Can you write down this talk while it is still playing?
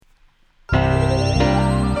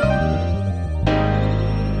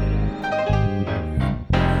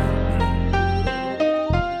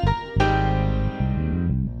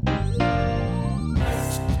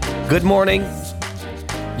Good morning.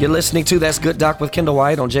 You're listening to That's Good Doc with Kendall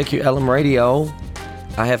White on JQLM Radio.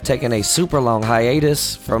 I have taken a super long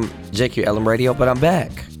hiatus from JQLM Radio, but I'm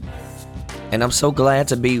back. And I'm so glad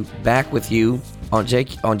to be back with you on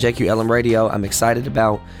JQLM Radio. I'm excited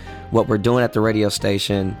about what we're doing at the radio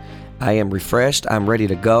station. I am refreshed. I'm ready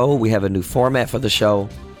to go. We have a new format for the show.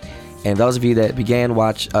 And those of you that began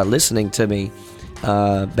listening to me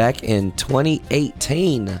back in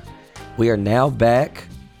 2018, we are now back.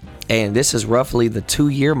 And this is roughly the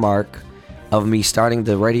 2-year mark of me starting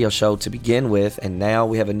the radio show to begin with. And now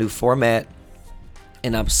we have a new format.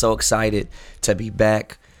 And I'm so excited to be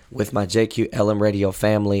back with my JQLM Radio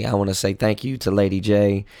family. I want to say thank you to Lady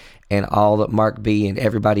J and all of Mark B and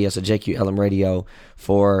everybody else at JQLM Radio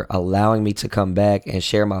for allowing me to come back and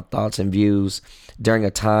share my thoughts and views during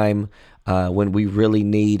a time when we really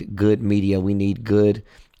need good media. We need good,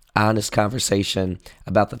 honest conversation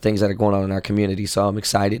about the things that are going on in our community. So I'm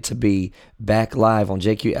excited to be back live on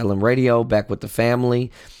JQLM Radio, back with the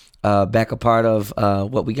family, back a part of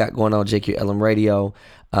what we got going on JQLM Radio,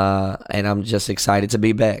 and I'm just excited to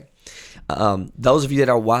be back. Those of you that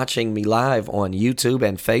are watching me live on YouTube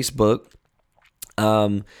and Facebook,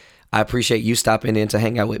 I appreciate you stopping in to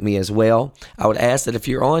hang out with me as well. I would ask that if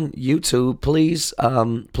you're on YouTube,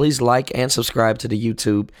 please like and subscribe to the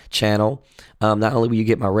YouTube channel. Not only will you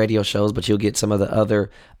get my radio shows, but you'll get some of the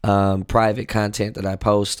other private content that I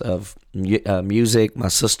post of music, my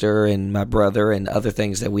sister and my brother, and other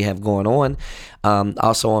things that we have going on.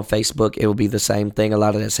 Also on Facebook, it will be the same thing. A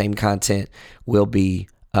lot of that same content will be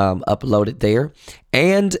uploaded there.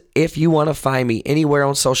 And if you want to find me anywhere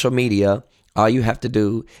on social media, all you have to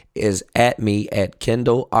do is at me at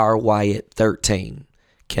Kendall R. Wyatt 13.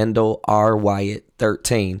 Kendall R. Wyatt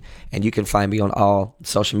 13. And you can find me on all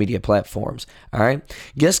social media platforms. All right.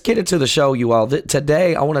 Let's get into the show, you all.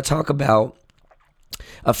 Today, I want to talk about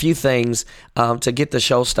a few things to get the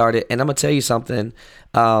show started. And I'm going to tell you something.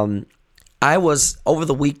 I was, over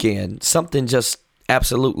the weekend, something just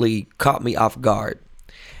absolutely caught me off guard.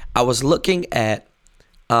 I was looking at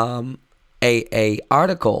a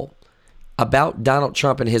article about Donald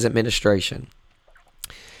Trump and his administration.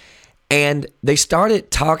 And they started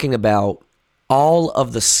talking about all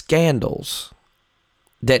of the scandals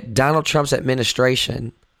that Donald Trump's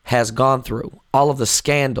administration has gone through, all of the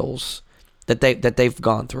scandals that they've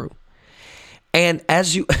gone through. And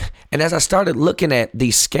as I started looking at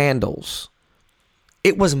these scandals,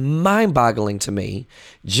 it was mind-boggling to me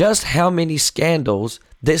just how many scandals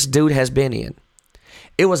this dude has been in.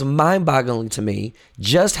 It was mind-boggling to me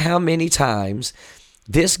just how many times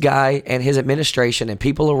this guy and his administration and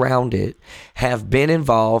people around it have been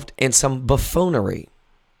involved in some buffoonery.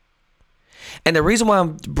 And the reason why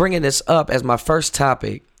I'm bringing this up as my first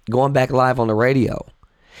topic, going back live on the radio,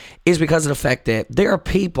 is because of the fact that there are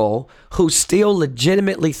people who still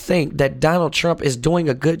legitimately think that Donald Trump is doing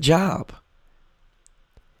a good job.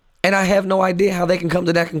 And I have no idea how they can come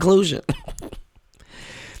to that conclusion.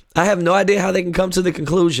 I have no idea how they can come to the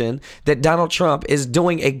conclusion that Donald Trump is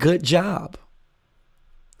doing a good job.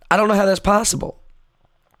 I don't know how that's possible.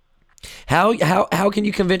 How can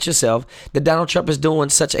you convince yourself that Donald Trump is doing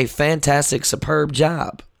such a fantastic, superb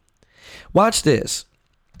job? Watch this.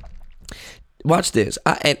 I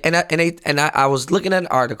was looking at an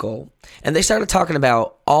article, and they started talking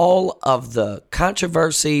about all of the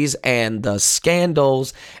controversies and the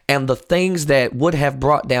scandals and the things that would have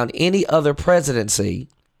brought down any other presidency.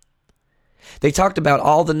 They talked about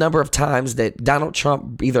all the number of times that Donald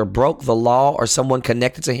Trump either broke the law or someone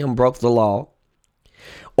connected to him broke the law,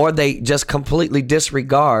 or they just completely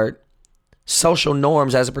disregard social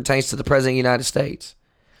norms as it pertains to the President of the United States.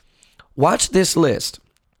 Watch this list.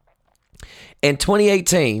 In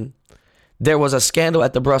 2018, there was a scandal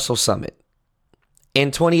at the Brussels summit.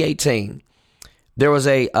 In 2018, there was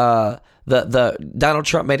the Donald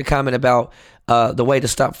Trump made a comment about the way to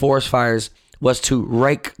stop forest fires was to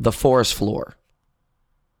rake the forest floor.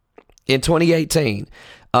 In 2018,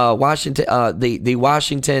 Washington, the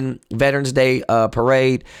Washington Veterans Day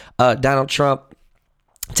parade, Donald Trump,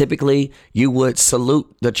 typically you would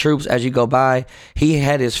salute the troops as you go by. He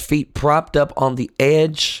had his feet propped up on the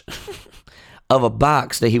edge of a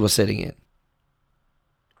box that he was sitting in.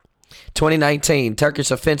 2019,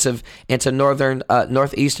 Turkish offensive into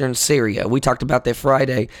northeastern Syria. We talked about that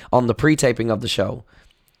Friday on the pre-taping of the show,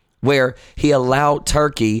 where he allowed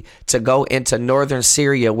Turkey to go into northern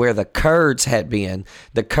Syria, where the Kurds had been.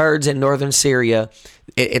 The Kurds in northern Syria,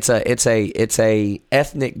 it's a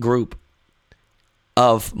ethnic group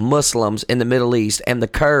of Muslims in the Middle East, and the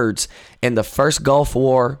Kurds in the first Gulf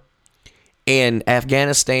War in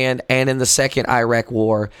Afghanistan and in the second Iraq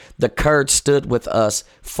war. The Kurds stood with us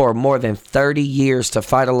for more than 30 years to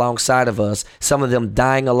fight alongside of us, some of them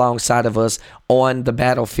dying alongside of us on the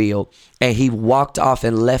battlefield. And he walked off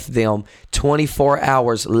and left them 24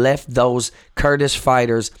 hours, left those Kurdish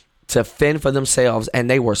fighters to fend for themselves, and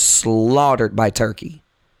they were slaughtered by Turkey.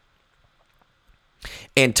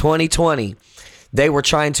 In 2020, they were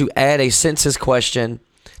trying to add a census question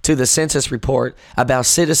to the census report about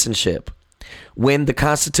citizenship, when the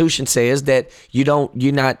Constitution says that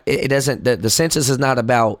the census is not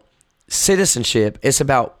about citizenship, it's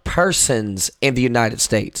about persons in the United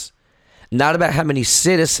States. Not about how many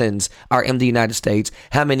citizens are in the United States,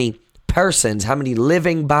 how many persons, how many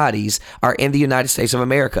living bodies are in the United States of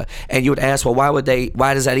America. And you would ask, well,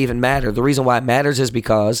 why does that even matter? The reason why it matters is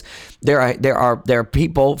because there are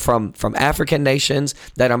people from African nations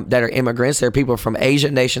that are immigrants. There are people from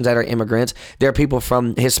Asian nations that are immigrants. There are people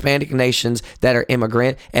from Hispanic nations that are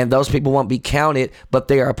immigrant, and those people won't be counted, but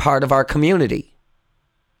they are a part of our community.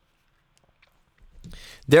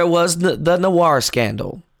 There was the Noir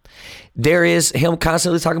scandal. There is him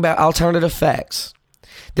constantly talking about alternative facts.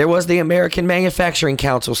 There was the American Manufacturing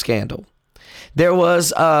Council scandal. There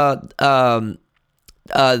was all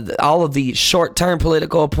of the short-term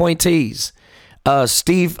political appointees.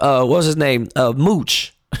 Steve, what was his name?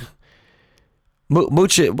 Mooch.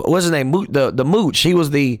 Mooch, what's his name? The Mooch. He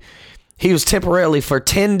was temporarily for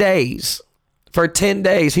 10 days. For 10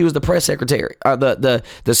 days, he was the press secretary, the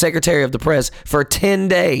secretary of the press for 10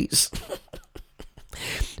 days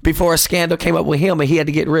before a scandal came up with him and he had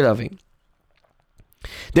to get rid of him.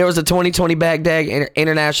 There was a 2020 Baghdad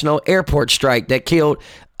International Airport strike that killed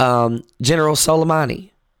General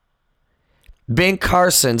Soleimani. Ben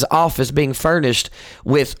Carson's office being furnished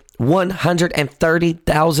with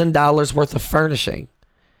 $130,000 worth of furnishing.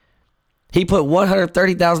 He put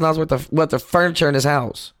 $130,000 worth of furniture in his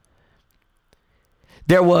house.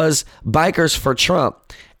 There was Bikers for Trump,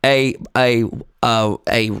 a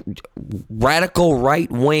radical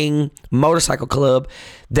right-wing motorcycle club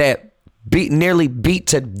that nearly beat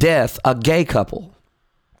to death a gay couple.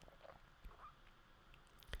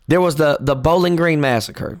 There was the Bowling Green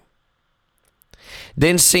massacre.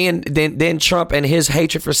 Then Trump and his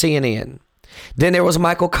hatred for CNN. Then there was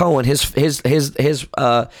Michael Cohen, his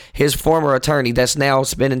former attorney that's now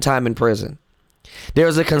spending time in prison. There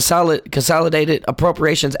was a Consolidated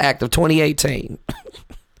Appropriations Act of 2018.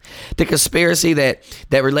 The conspiracy that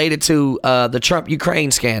related to the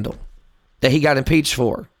Trump-Ukraine scandal that he got impeached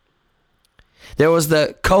for. There was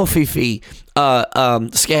the Kofi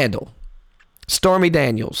scandal. Stormy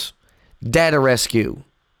Daniels. Data rescue.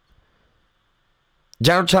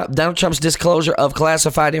 Donald Trump's disclosure of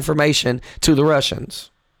classified information to the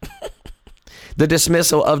Russians. The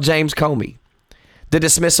dismissal of James Comey. The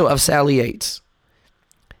dismissal of Sally Yates.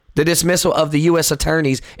 The dismissal of the U.S.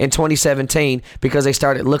 attorneys in 2017 because they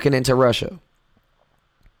started looking into Russia.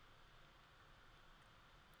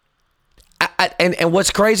 And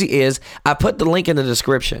what's crazy is I put the link in the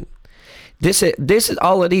description. This is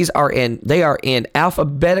all of these are in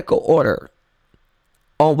alphabetical order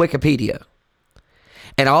on Wikipedia.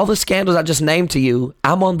 And all the scandals I just named to you,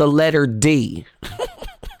 I'm on the letter D.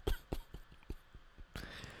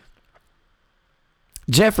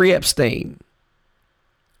 Jeffrey Epstein.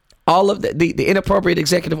 All of the inappropriate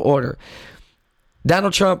executive order.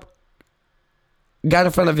 Donald Trump got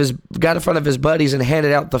in front of his buddies and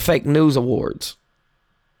handed out the fake news awards.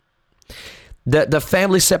 The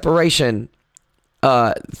family separation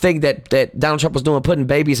thing that Donald Trump was doing, putting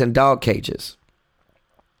babies in dog cages.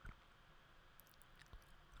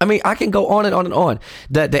 I mean, I can go on and on and on.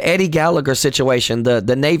 The Eddie Gallagher situation,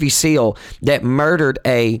 the Navy SEAL that murdered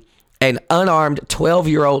an unarmed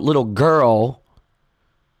 12-year-old little girl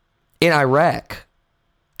in Iraq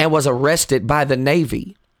and was arrested by the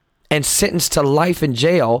Navy and sentenced to life in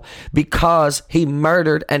jail because he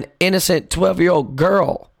murdered an innocent 12-year-old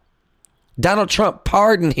girl. Donald Trump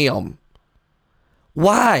pardoned him.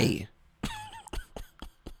 Why?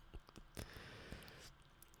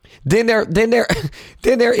 Then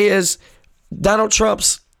there is Donald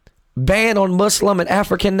Trump's ban on Muslim and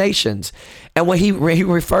African nations. And when he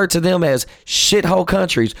referred to them as shithole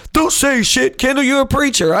countries. Don't say shit, Kendall, you're a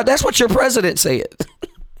preacher. That's what your president said.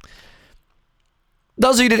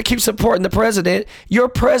 Those of you that keep supporting the president, your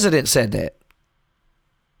president said that.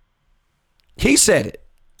 He said it.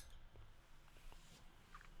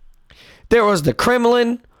 There was the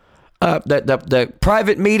Kremlin, the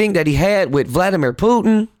private meeting that he had with Vladimir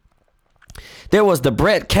Putin. There was the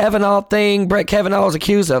Brett Kavanaugh thing. Brett Kavanaugh was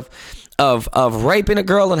accused of of raping a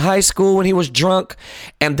girl in high school when he was drunk,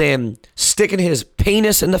 and then sticking his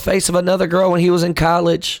penis in the face of another girl when he was in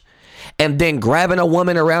college, and then grabbing a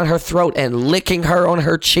woman around her throat and licking her on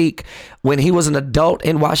her cheek when he was an adult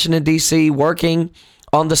in Washington, D.C., working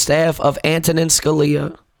on the staff of Antonin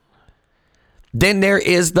Scalia. Then there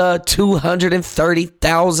is the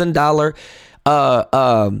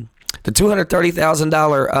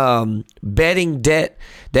 $230,000 betting debt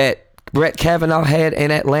that Brett Kavanaugh had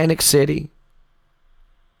in Atlantic City.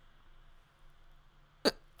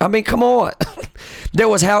 I mean, come on. There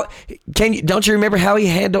was don't you remember how he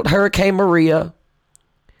handled Hurricane Maria?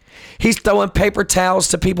 He's throwing paper towels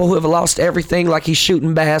to people who have lost everything like he's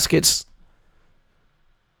shooting baskets.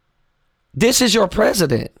 This is your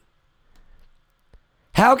president.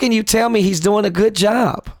 How can you tell me he's doing a good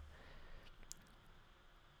job?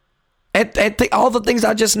 All the things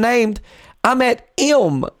I just named, I'm at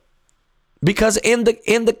M. Because in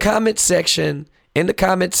the comment section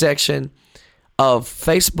of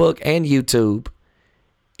Facebook and YouTube,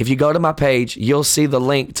 if you go to my page, you'll see the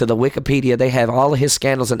link to the Wikipedia. They have all of his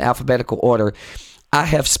scandals in alphabetical order. I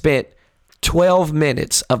have spent 12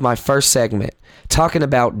 minutes of my first segment talking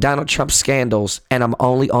about Donald Trump's scandals, and I'm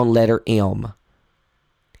only on letter M.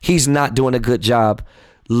 He's not doing a good job.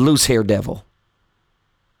 Loose hair devil.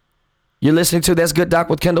 You're listening to That's Good Doc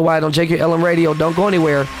with Kendall White on JQLM Radio. Don't go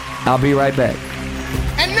anywhere. I'll be right back.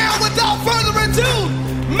 And now, without further ado,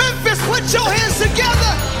 Memphis, put your hands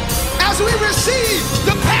together as we receive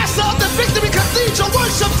the pastor of the Victory Cathedral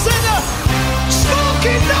Worship Center,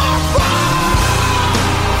 Smokey Norfolk.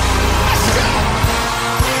 Let's go.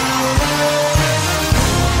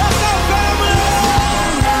 Let's go, family.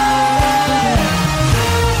 Yeah.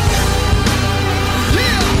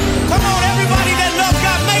 Come on, everybody that loves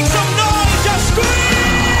God, make some noise. Just scream.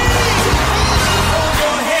 Hold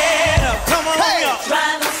your head up. Come on, hey. Up.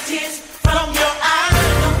 Dry those tears from your eyes.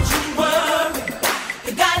 Don't you worry.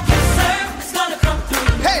 The God you serve is gonna come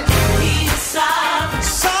through. Hey. He is sovereign.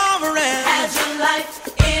 Sovereign. Has your life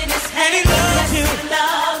in his hands. And he loves you. He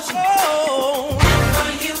loves you. Oh. And for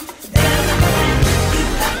you, there's a plan. You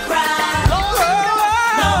have cried.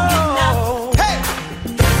 Hey.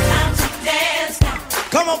 Time to dance now.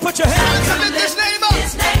 Come on, put your hands up. Lift his name up.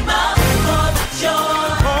 His name up for the joy.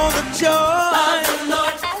 For the joy Of the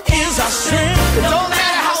Lord is our strength. It don't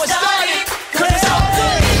matter how it started, 'cause it's all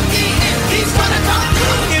good. He's gonna come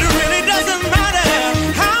through. It really doesn't matter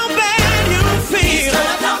how bad you feel.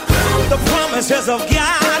 gonna come through. The promises of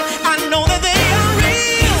God, I know that they are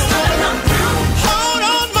real. Gonna come through. Hold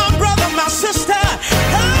on, my brother, my sister.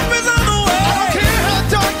 Help is on the way. I don't care how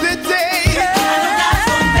dark the day. I know God's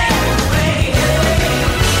gonna make a way.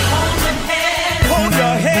 Hold your head. Hold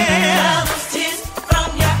your head. Dry those tears from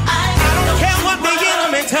your eyes. I don't care what the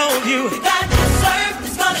enemy told you. The God you serve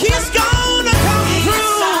is gonna He's gonna come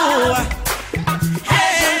through.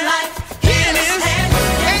 Has your life in his hands.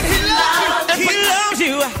 And he loves you. And for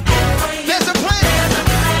you, There's a plan.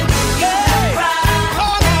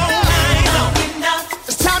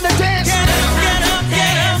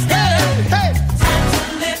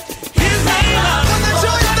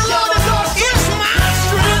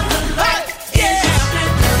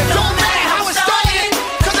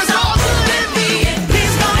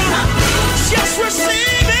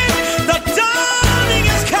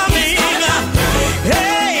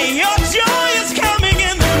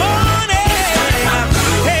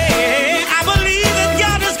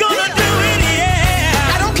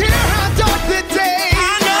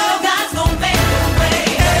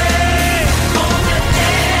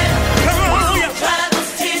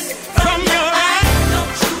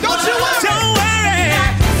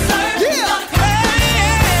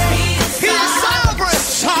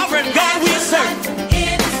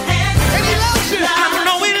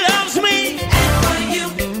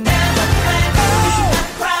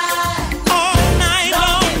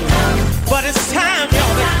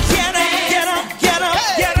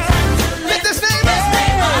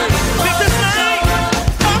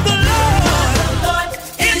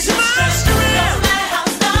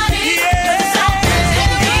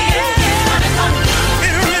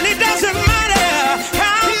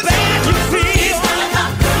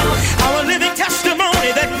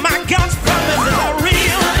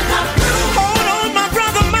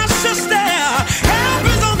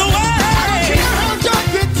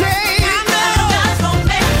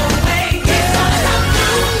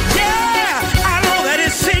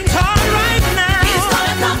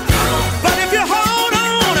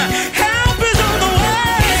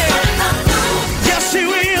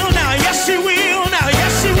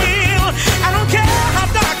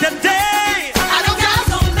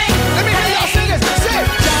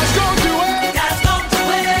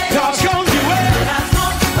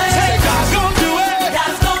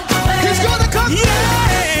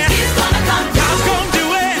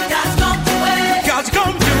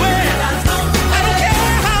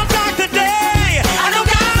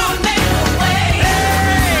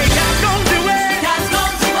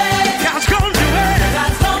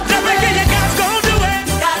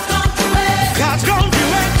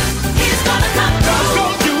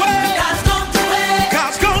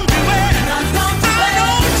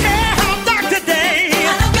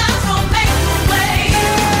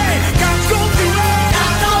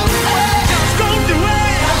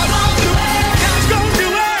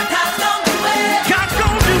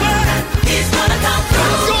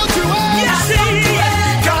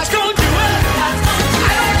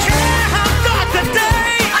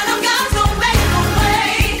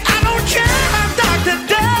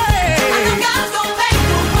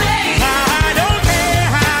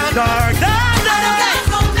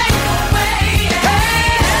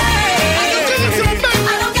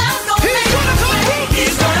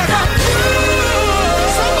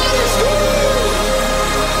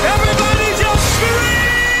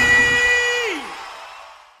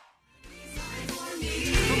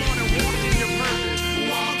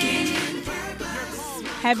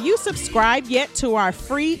 Have you subscribed yet to our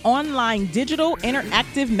free online digital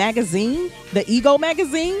interactive magazine, the Ego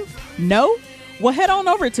Magazine? No? Well, head on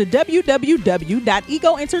over to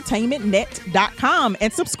www.egoentertainmentnet.com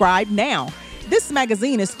and subscribe now. This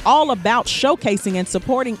magazine is all about showcasing and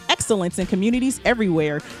supporting excellence in communities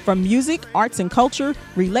everywhere, from music, arts and culture,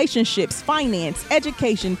 relationships, finance,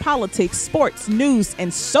 education, politics, sports, news,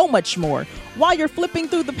 and so much more. While you're flipping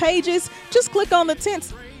through the pages, just click on the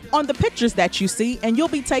pictures that you see, and you'll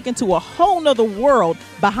be taken to a whole nother world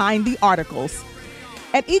behind the articles.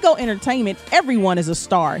 At Ego Entertainment, everyone is a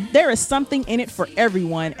star. There is something in it for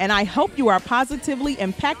everyone, and I hope you are positively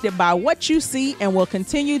impacted by what you see and will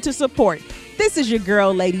continue to support. This is your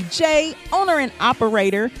girl, Lady J, owner and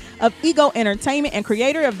operator of Ego Entertainment and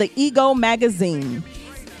creator of the Ego Magazine.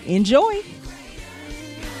 Enjoy.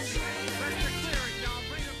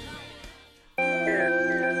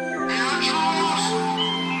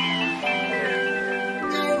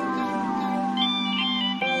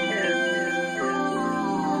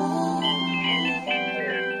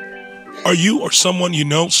 Are you or someone you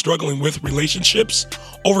know struggling with relationships,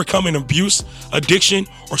 overcoming abuse, addiction,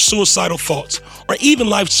 or suicidal thoughts, or even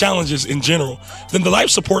life challenges in general? Then the Life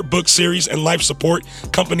Support Book Series and Life Support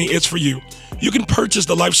Company is for you. You can purchase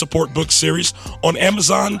the Life Support Book Series on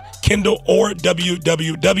Amazon, Kindle, or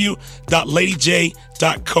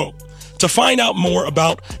www.ladyj.co. To find out more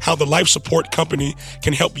about how the Life Support Company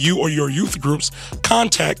can help you or your youth groups,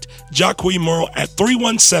 contact Jacque Merle at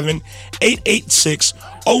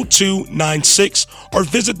 317-886-0296 or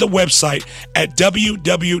visit the website at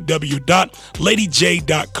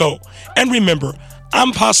www.ladyj.co. And remember,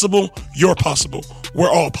 I'm possible, you're possible,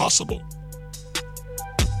 we're all possible.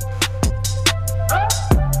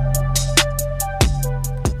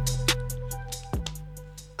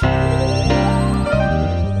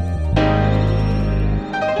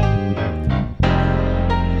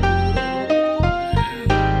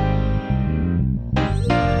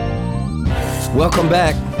 Welcome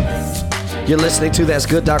back. You're listening to That's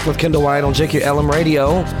Good Doc with Kendall White on JQLM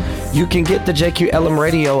Radio. You can get the JQLM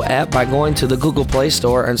Radio app by going to the Google Play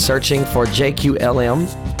Store and searching for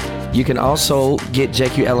JQLM. You can also get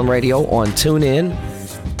JQLM Radio on TuneIn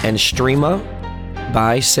and Streama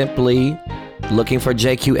by simply looking for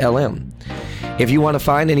JQLM. If you want to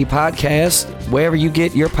find any podcast, wherever you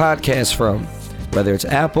get your podcast from, whether it's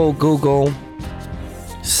Apple, Google,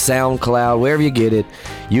 SoundCloud, wherever you get it,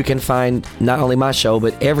 you can find not only my show,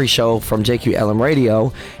 but every show from JQLM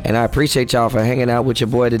Radio. And I appreciate y'all for hanging out with your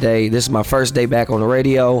boy today. This is my first day back on the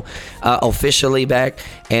radio, officially back.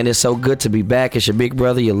 And it's so good to be back. It's your big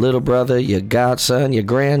brother, your little brother, your godson, your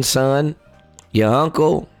grandson, your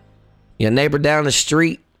uncle, your neighbor down the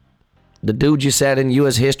street, the dude you sat in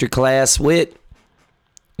U.S. history class with,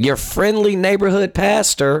 your friendly neighborhood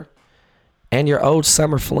pastor, and your old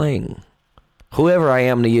summer fling. Whoever I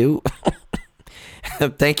am to you.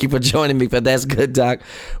 Thank you for joining me for That's Good Doc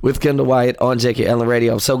with Kendall White on JQLM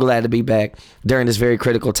Radio. I'm so glad to be back during this very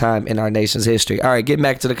critical time in our nation's history. All right, getting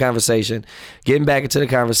back into the conversation.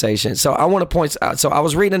 So I want to point out, so I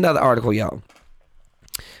was reading another article, y'all.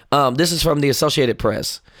 This is from the Associated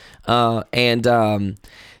Press.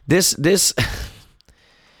 This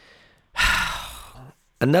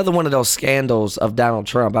another one of those scandals of Donald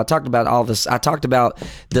Trump. I talked about all this. I talked about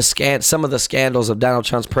some of the scandals of Donald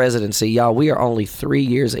Trump's presidency. Y'all, we are only 3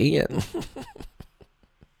 years in.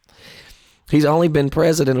 He's only been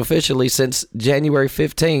president officially since January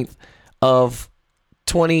 15th of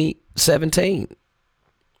 2017.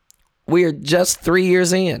 We are just 3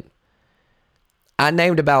 years in. I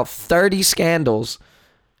named about 30 scandals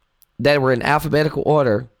that were in alphabetical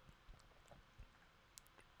order,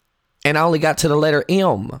 and I only got to the letter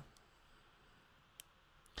M.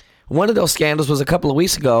 One of those scandals was a couple of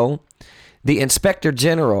weeks ago. The Inspector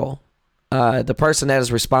General, the person that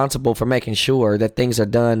is responsible for making sure that things are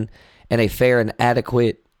done in a fair and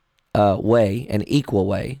adequate way, an equal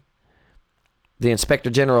way, the Inspector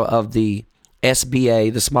General of the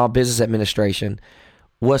SBA, the Small Business Administration,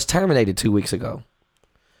 was terminated 2 weeks ago.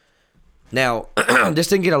 Now, this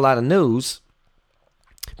didn't get a lot of news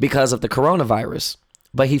because of the coronavirus.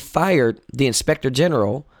 But he fired the Inspector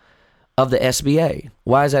General of the SBA.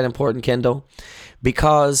 Why is that important, Kendall?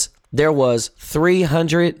 Because there was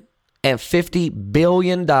 $350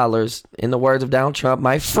 billion, in the words of Donald Trump,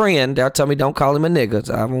 my friend, they'll tell me don't call him a nigga,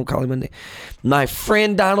 so I won't call him a nigga. My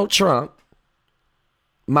friend Donald Trump,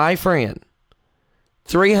 my friend,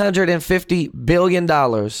 $350 billion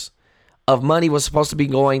of money was supposed to be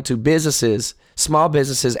going to businesses, small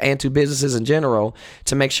businesses, and to businesses in general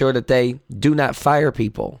to make sure that they do not fire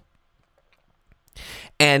people.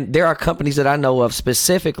 And there are companies that I know of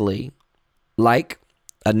specifically, like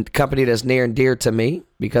a company that's near and dear to me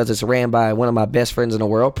because it's ran by one of my best friends in the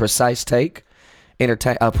world, Precise Take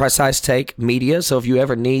Precise Take Media. So if you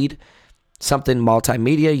ever need something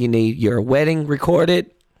multimedia, you need your wedding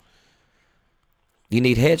recorded, you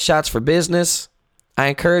need headshots for business, I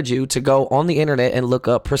encourage you to go on the internet and look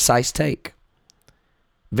up Precise Take.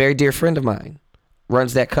 Very dear friend of mine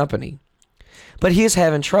runs that company. But he is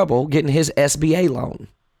having trouble getting his SBA loan.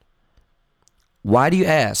 Why do you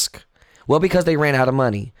ask? Well, because they ran out of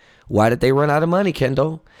money. Why did they run out of money,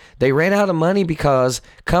 Kendall? They ran out of money because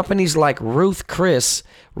companies like Ruth Chris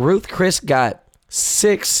got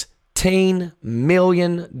 $16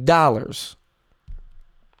 million.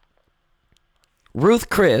 Ruth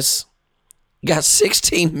Chris got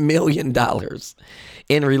 $16 million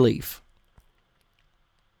in relief.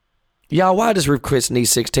 Y'all, why does Ruth Chris need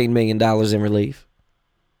 $16 million in relief?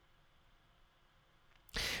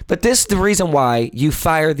 But this is the reason why you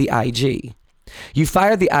fire the IG. You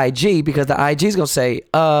fire the IG because the IG is going to say,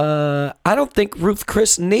 I don't think Ruth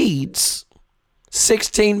Chris needs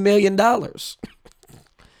 $16 million.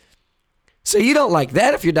 So you don't like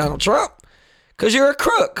that if you're Donald Trump because you're a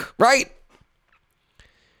crook, right?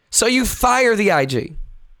 So you fire the IG.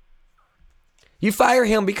 You fire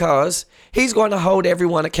him because he's going to hold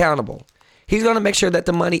everyone accountable. He's going to make sure that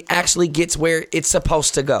the money actually gets where it's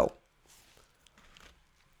supposed to go.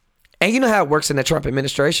 And you know how it works in the Trump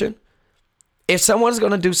administration? If someone's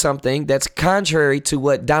going to do something that's contrary to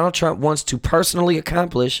what Donald Trump wants to personally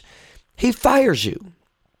accomplish, he fires you.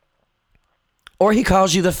 Or he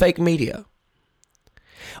calls you the fake media.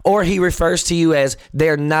 Or he refers to you as,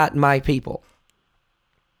 they're not my people.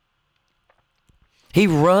 He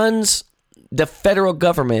runs the federal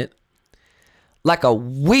government like a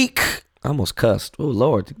weak, I almost cussed. Oh,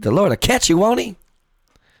 Lord. The Lord will catch you, won't he?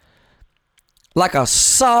 Like a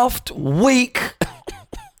soft, weak,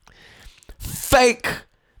 fake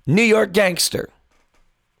New York gangster.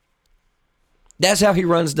 That's how he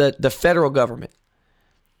runs the federal government.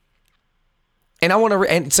 And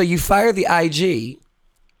and so you fire the IG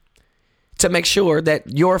to make sure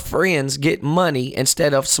that your friends get money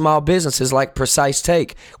instead of small businesses like Precise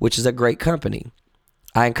Take, which is a great company.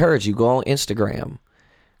 I encourage you, go on Instagram,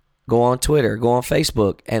 go on Twitter, go on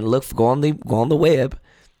Facebook, and go on the web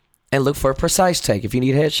and look for Precise Take. If you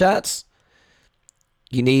need headshots,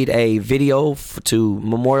 you need a video to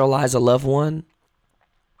memorialize a loved one,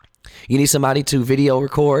 you need somebody to video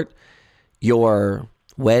record your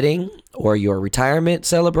wedding or your retirement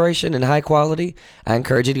celebration in high quality, I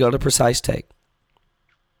encourage you to go to Precise Take.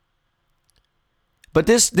 But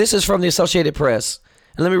this is from the Associated Press.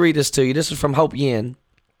 And let me read this to you. This is from Hope Yin.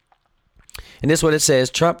 And this is what it says.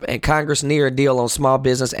 Trump and Congress near a deal on small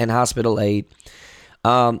business and hospital aid.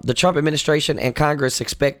 The Trump administration and Congress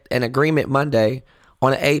expect an agreement Monday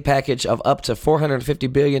on an aid package of up to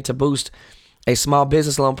 $450 billion to boost a small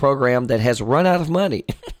business loan program that has run out of money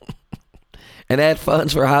and add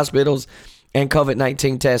funds for hospitals and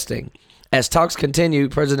COVID-19 testing. As talks continue,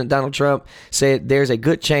 President Donald Trump said there's a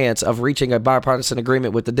good chance of reaching a bipartisan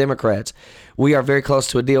agreement with the Democrats. We are very close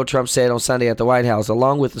to a deal, Trump said on Sunday at the White House.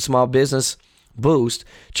 Along with the small business boost,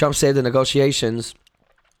 Trump said the negotiations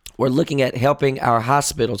were looking at helping our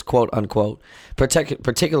hospitals, quote unquote,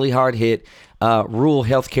 particularly hard hit rural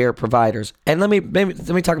healthcare providers. And let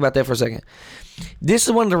me talk about that for a second. This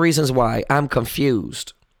is one of the reasons why I'm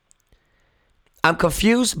confused. I'm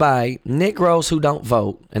confused by Negroes who don't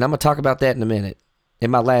vote, and I'm going to talk about that in a minute in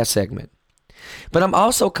my last segment. But I'm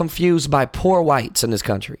also confused by poor whites in this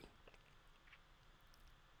country.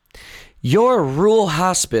 Your rural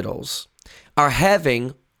hospitals are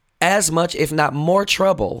having as much, if not more,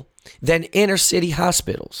 trouble than inner city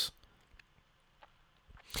hospitals.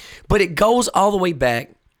 But it goes all the way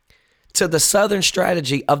back to the Southern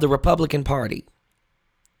strategy of the Republican Party.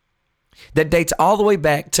 That dates all the way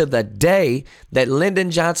back to the day that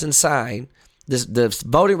Lyndon Johnson signed the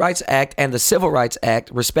Voting Rights Act and the Civil Rights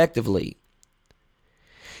Act, respectively.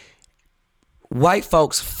 White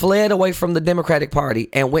folks fled away from the Democratic Party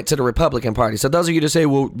and went to the Republican Party. So those of you that say,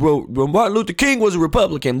 well, when Martin Luther King was a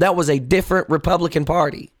Republican, that was a different Republican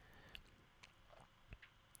Party.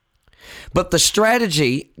 But the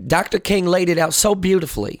strategy, Dr. King laid it out so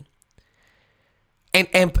beautifully. And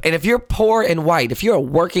if you're poor and white, if you're a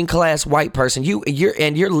working class white person,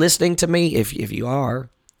 you're listening to me, if you are,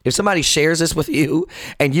 if somebody shares this with you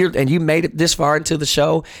and you made it this far into the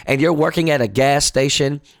show and you're working at a gas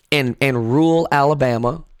station in rural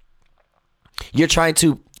Alabama, you're trying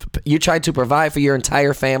to provide for your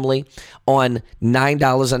entire family on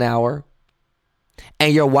 $9 an hour,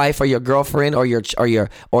 and your wife or your girlfriend or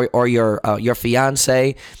your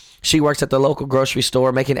fiance, she works at the local grocery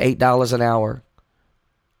store making $8 an hour.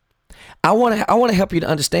 I want to help you to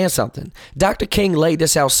understand something. Dr. King laid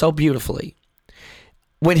this out so beautifully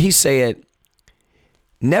when he said,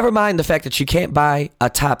 never mind the fact that you can't buy a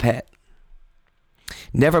top hat.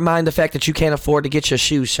 Never mind the fact that you can't afford to get your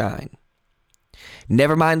shoes shined.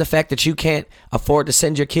 Never mind the fact that you can't afford to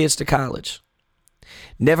send your kids to college.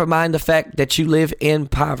 Never mind the fact that you live in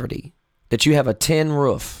poverty, that you have a tin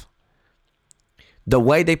roof. The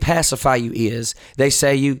way they pacify you is they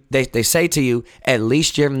say to you, at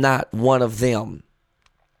least you're not one of them.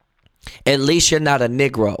 At least you're not a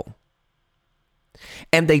Negro.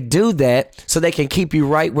 And they do that so they can keep you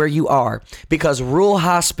right where you are. Because rural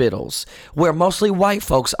hospitals, where mostly white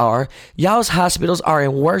folks are, y'all's hospitals are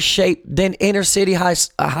in worse shape than inner city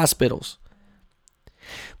hospitals.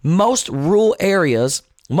 Most rural areas,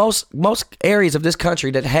 most areas of this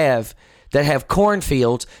country that have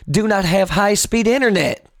cornfields do not have high-speed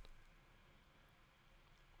internet.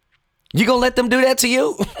 You gonna let them do that to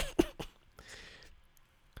you?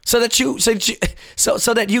 so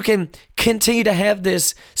that you can continue to have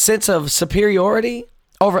this sense of superiority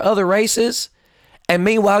over other races, and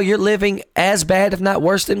meanwhile you're living as bad, if not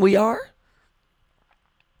worse, than we are?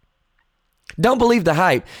 Don't believe the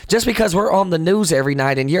hype. Just because we're on the news every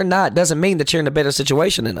night and you're not doesn't mean that you're in a better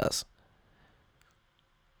situation than us.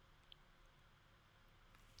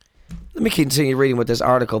 Let me continue reading with this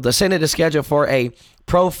article. The Senate is scheduled for a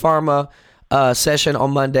pro-pharma session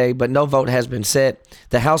on Monday, but no vote has been set.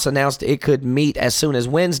 The House announced it could meet as soon as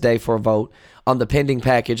Wednesday for a vote on the pending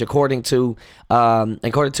package, according to a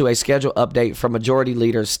schedule update from Majority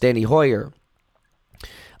Leader Steny Hoyer.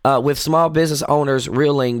 With small business owners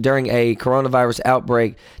reeling during a coronavirus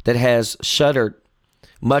outbreak that has shuttered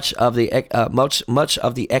much of the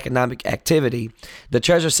economic activity, the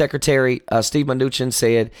Treasury Secretary Steve Mnuchin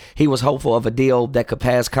said he was hopeful of a deal that could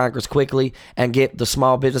pass Congress quickly and get the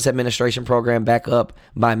Small Business Administration program back up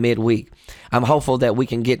by midweek. I'm hopeful that we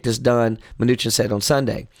can get this done, Mnuchin said on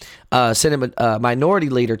Sunday. Senate Minority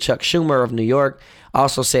Leader Chuck Schumer of New York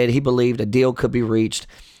also said he believed a deal could be reached.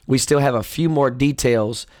 We still have a few more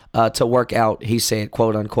details to work out, he said,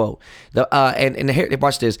 quote unquote. And here,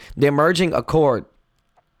 watch this. The emerging accord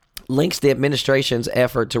links the administration's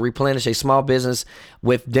effort to replenish a small business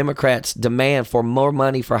with Democrats' demand for more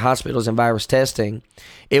money for hospitals and virus testing.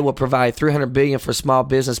 It will provide $300 billion for small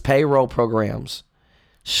business payroll programs,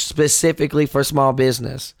 specifically for small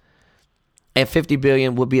business, and $50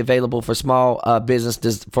 billion will be available for a small business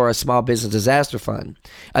disaster fund.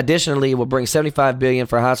 Additionally, it will bring $75 billion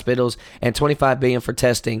for hospitals and $25 billion for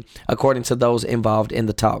testing, according to those involved in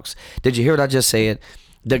the talks. Did you hear what I just said?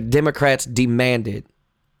 The Democrats demanded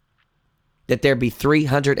that there be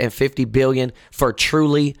 $350 billion for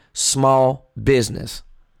truly small business.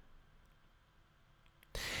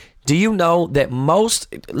 Do you know that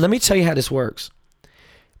let me tell you how this works.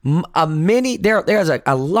 There's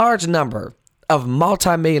a large number of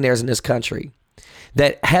multimillionaires in this country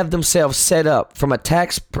that have themselves set up from a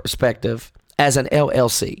tax perspective as an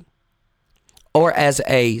LLC or as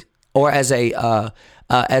a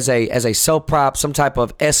sole prop, some type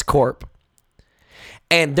of S corp.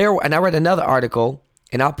 And I read another article,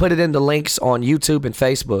 and I'll put it in the links on YouTube and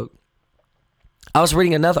Facebook. I was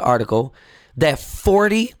reading another article that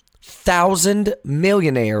 40,000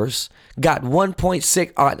 millionaires got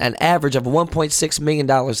an average of $1.6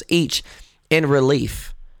 million each in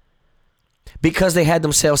relief because they had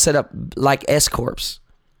themselves set up like S corps,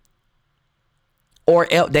 or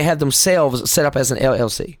they had themselves set up as an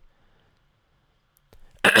LLC.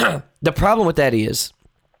 The problem with that is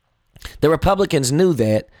the Republicans knew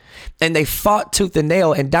that, and they fought tooth and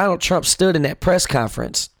nail, and Donald Trump stood in that press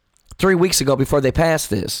conference 3 weeks ago before they passed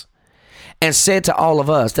this and said to all of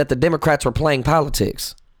us that the Democrats were playing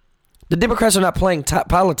politics. The Democrats are not playing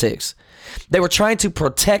politics. They were trying to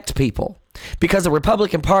protect people because the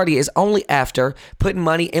Republican Party is only after putting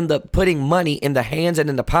money in the hands and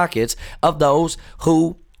in the pockets of those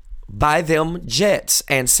who buy them jets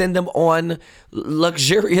and send them on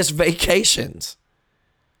luxurious vacations.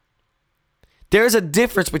 There's a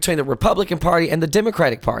difference between the Republican Party and the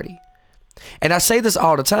Democratic Party. And I say this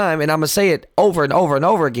all the time, and I'm going to say it over and over and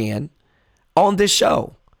over again on this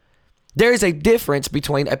show. There is a difference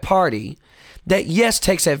between a party that, yes,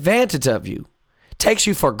 takes advantage of you, takes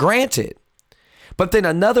you for granted, but then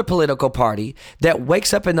another political party that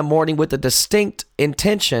wakes up in the morning with the distinct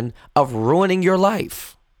intention of ruining your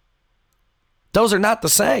life. Those are not the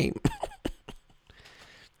same.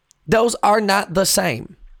 Those are not the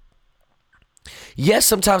same. Yes,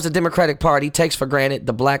 sometimes the Democratic Party takes for granted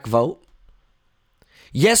the black vote.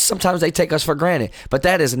 Yes, sometimes they take us for granted, but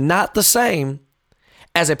that is not the same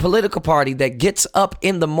as a political party that gets up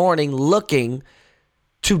in the morning looking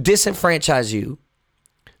to disenfranchise you,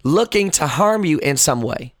 looking to harm you in some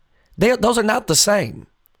way. Those are not the same.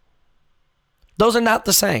 Those are not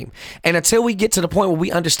the same. And until we get to the point where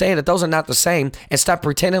we understand that those are not the same and stop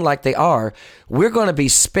pretending like they are, we're going to be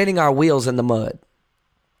spinning our wheels in the mud.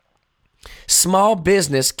 Small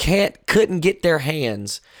business couldn't get their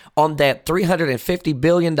hands on that $350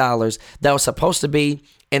 billion that was supposed to be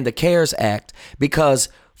in the CARES Act because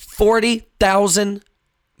 40,000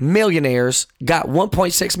 millionaires got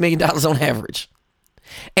 $1.6 million on average.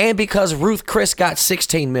 And because Ruth Chris got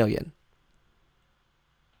 $16 million.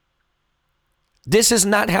 This is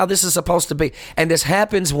not how this is supposed to be. And this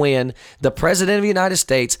happens when the president of the United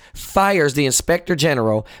States fires the inspector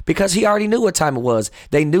general because he already knew what time it was.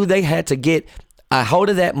 They knew they had to get a hold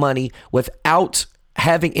of that money without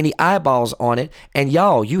having any eyeballs on it. And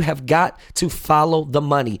y'all, you have got to follow the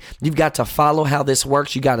money. You've got to follow how this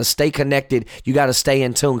works. You got to stay connected. You got to stay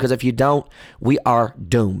in tune because if you don't, we are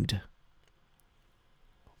doomed.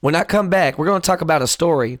 When I come back, we're going to talk about a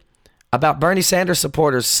story about Bernie Sanders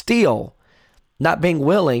supporters still not being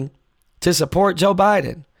willing to support Joe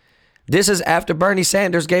Biden. This is after Bernie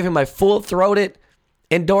Sanders gave him a full-throated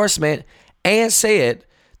endorsement and said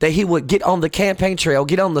that he would get on the campaign trail,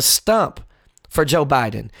 get on the stump for Joe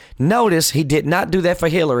Biden. Notice he did not do that for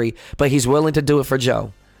Hillary, but he's willing to do it for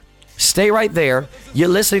Joe. Stay right there. You're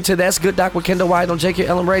listening to That's Good Doc with Kendall White on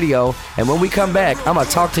JQLM Radio. And when we come back, I'm going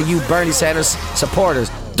to talk to you Bernie Sanders supporters.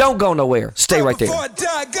 Don't go nowhere. Stay right there.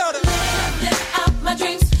 Live out my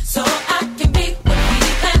dreams so I can be what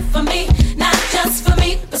he planned for me. Not just for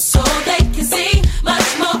me, but so they can see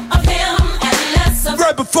much more of him and less of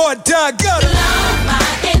Right before I die, I gotta love my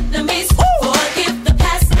enemies, forgive the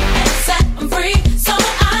past and set them free. So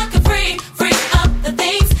I can free up the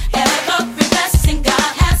things every blessing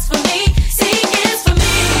God has for me. See, it's for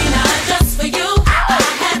me, not just for you. I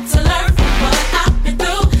had to learn from what I've been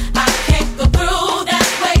through. I can't go through that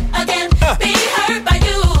way again. Be hurt by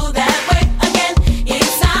you that way again.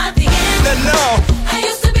 It's not the end. no. I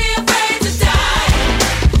used to be afraid to die.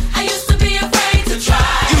 I used to be afraid to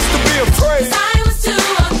try. Used to be afraid, I was too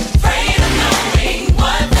afraid of knowing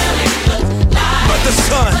what really looked like. but the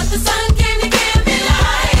sun. But the sun came to give me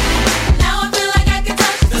light. Now I feel like I can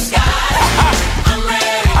touch the sky. I'm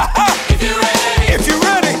ready. If you're ready. If you're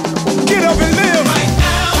ready, get up and live. Right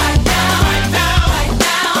now. Right now. Right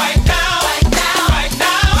now. Right now. Right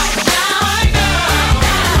now. Right now. Right now.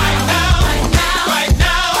 Right now. Right now. Right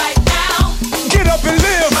now. Right now. Get up and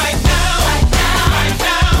live. Right now. Right now. Right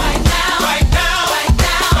now. Right now.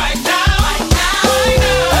 Right now. Right now.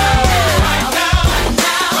 Right now.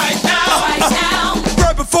 Right now. Right now.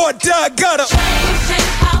 Right before I die, I gotta Change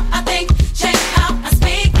how I think, change how I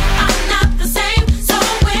speak. I'm not the same, so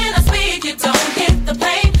when I speak, you don't get the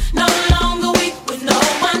blame. No longer weak with no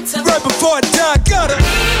one to right before I die, I gotta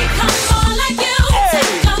come on like you.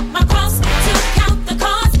 Take up my cross to count the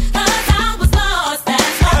cost, 'cause I was lost.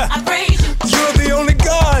 That's why I praise you. You're the only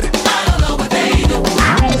God, I don't know what they do.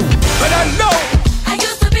 but I know I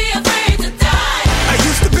used to be afraid to die. I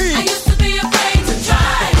used to be. I used to be afraid to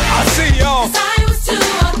try. I see y'all, 'Cause I was too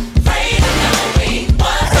afraid of knowing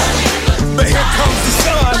what really looked but here like. comes the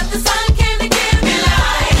sun. But the sun came to give me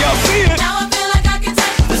light. Y'all see it? Now I feel like I can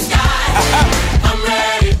touch the sky. I'm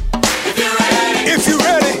ready. If you're ready. If you're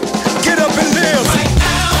ready, get up and live. Right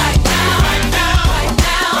now. Right now. Right now. Right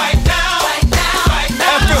now. Right now. Right now. Right now.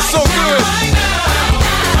 That feels so good. Right now.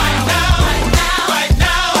 Right now. Right now. Right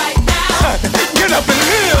now. Right now. Get up and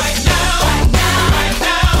live. Right now. Right now. Right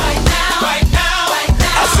now. Right now. Right now. Right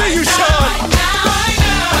now. I see you, Sean. Right now. Right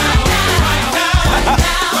now. Right now.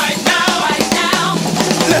 Right now. Right now.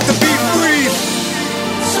 Let the beat breathe.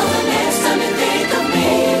 So the next time you think of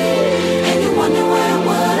me and you wonder where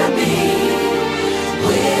would I be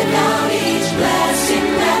without each blessing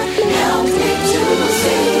that helped me to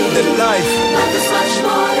see The life. life is much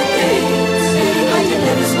more than things. How you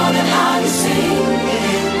live is more than how you sing.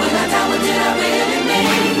 When I die, what did I really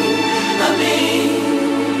mean? I mean.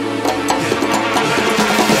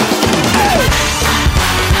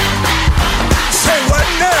 Say what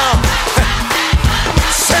now?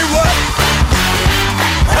 Say what?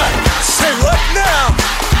 Say what now?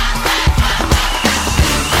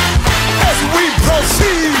 As we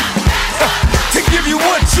proceed to give you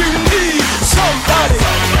what you need. Somebody,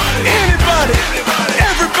 anybody,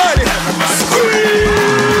 everybody, scream!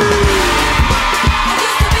 I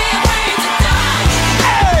used to be afraid to die.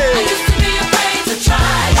 I used to be afraid Hey! to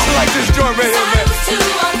try. I like this joint right here, I man. was too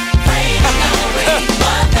afraid of knowing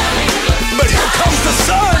what really looked But here comes the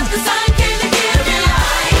sun. The sun came to give me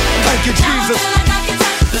light. Thank you, Now I Jesus. feel like I can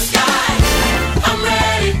touch the sky. I'm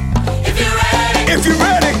ready. If you're ready. If you're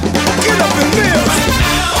ready, get up and live. Right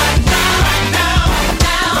now.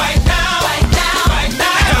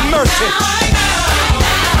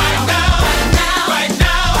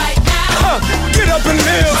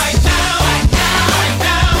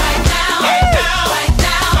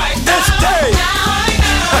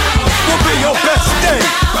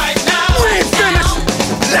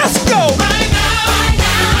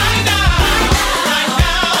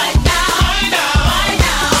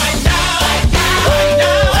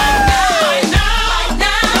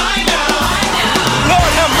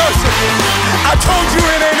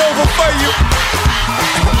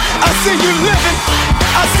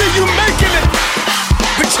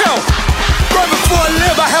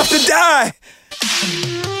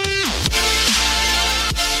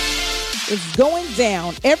 is going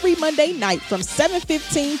down every Monday night from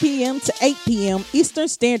 7:15 p.m. to 8 p.m. Eastern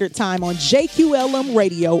Standard Time on JQLM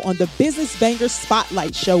Radio on the Business Banger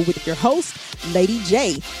Spotlight Show with your host, Lady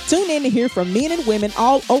J. Tune in to hear from men and women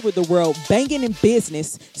all over the world banging in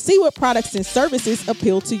business. See what products and services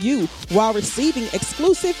appeal to you while receiving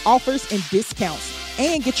exclusive offers and discounts.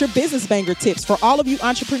 And get your business banger tips for all of you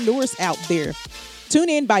entrepreneurs out there. Tune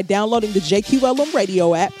in by downloading the JQLM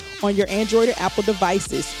Radio app on your Android or Apple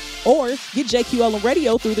devices. Or get JQLM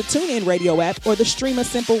Radio through the TuneIn Radio app or the Stream a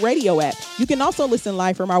Simple Radio app. You can also listen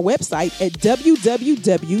live from our website at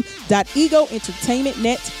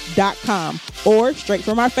www.egoentertainmentnet.com or straight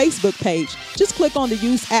from our Facebook page. Just click on the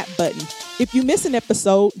Use App button. If you miss an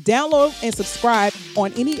episode, download and subscribe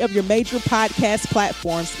on any of your major podcast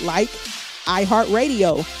platforms like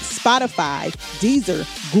iHeartRadio, Spotify, Deezer,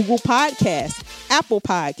 Google Podcasts, Apple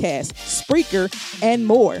Podcasts, Spreaker, and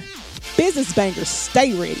more. Business Bangers,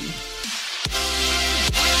 stay ready.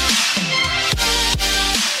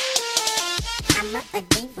 I'm a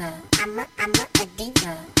diva. I'm a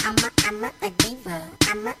diva. I'm a diva. I'm a diva.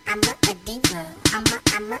 I'm a diva. I'm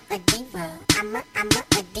a diva. I'm a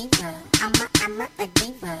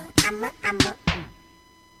diva.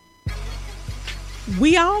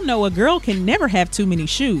 We all know a girl can never have too many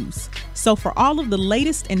shoes. So for all of the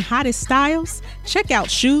latest and hottest styles, check out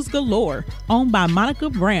Shoes Galore, owned by Monica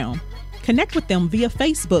Brown. Connect with them via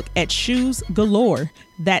Facebook at Shoes Galore.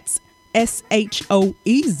 That's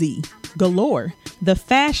SHOEZ Galore. The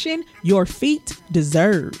fashion your feet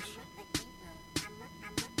deserve.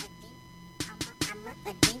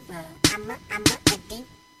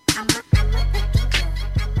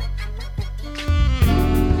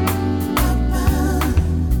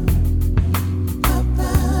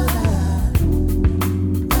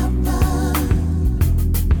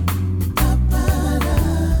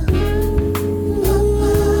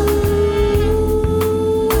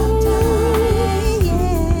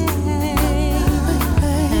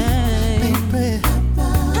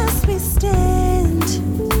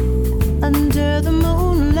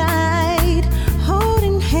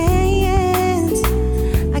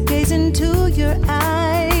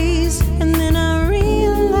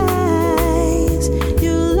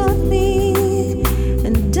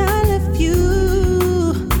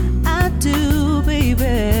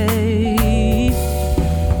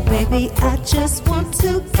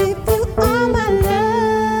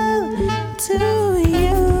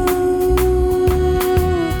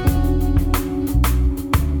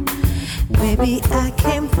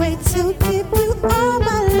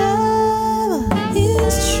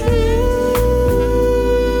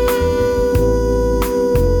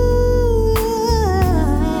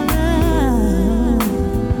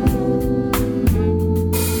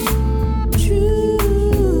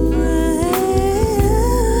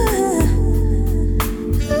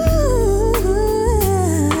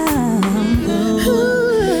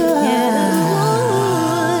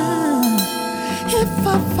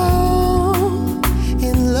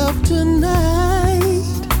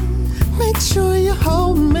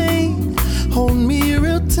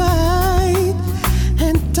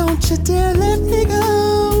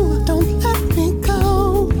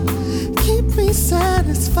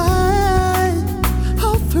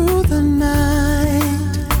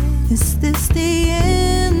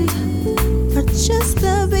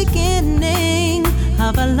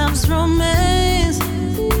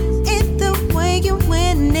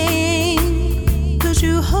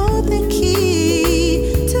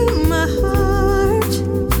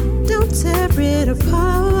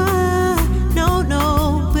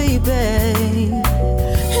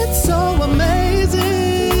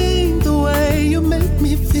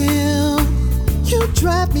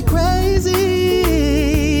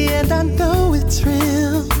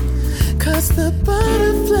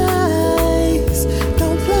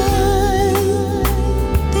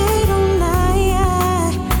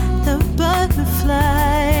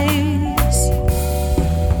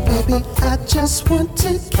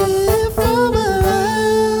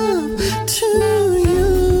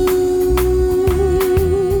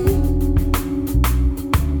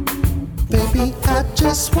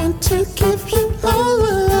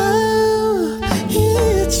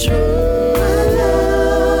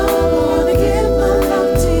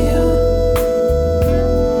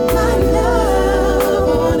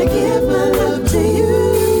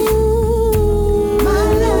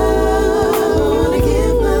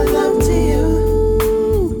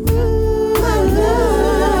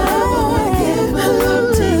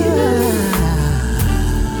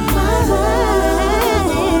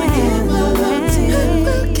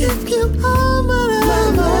 You all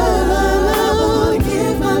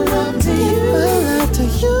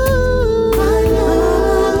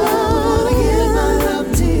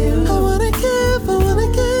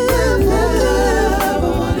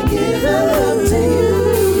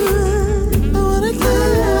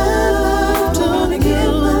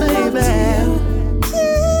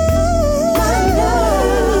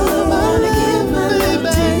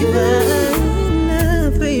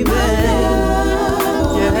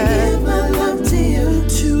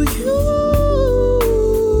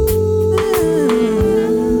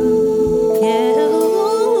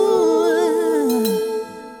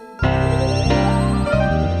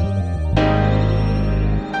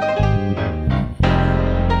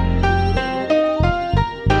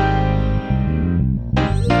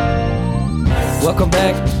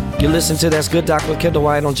listen to That's Good Doc with Kendall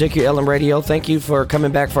White on JQLM Radio. Thank you for coming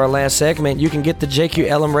back for our last segment. You can get the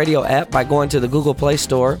JQLM Radio app by going to the Google Play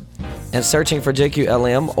Store and searching for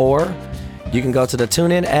JQLM, or you can go to the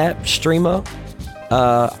TuneIn app, Streamer,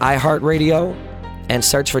 iHeartRadio, and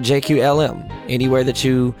search for JQLM. Anywhere that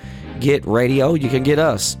you get radio, you can get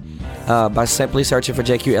us by simply searching for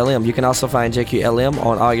JQLM. You can also find JQLM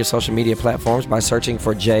on all your social media platforms by searching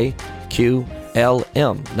for JQLM.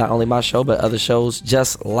 Not only my show, but other shows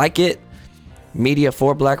just like it. Media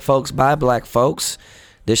for black folks, by black folks.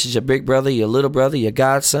 This is your big brother, your little brother, your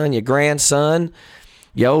godson, your grandson,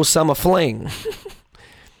 your old summer fling.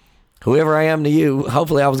 Whoever I am to you,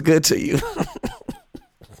 hopefully I was good to you.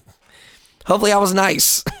 Hopefully I was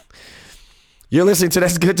nice. You're listening to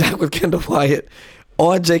That's Good Talk with Kendall Wyatt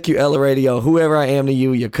on JQL Radio. Whoever I am to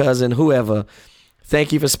you, your cousin, whoever,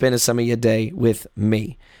 thank you for spending some of your day with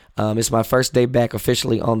me. It's my first day back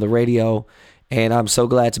officially on the radio, and I'm so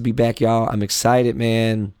glad to be back, y'all. I'm excited,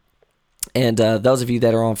 man. And those of you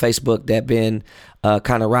that are on Facebook that been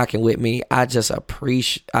kind of rocking with me, I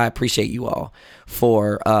appreciate you all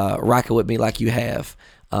for rocking with me like you have.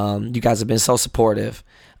 You guys have been so supportive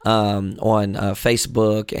on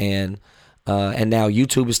Facebook, and now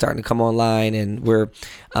YouTube is starting to come online, and we're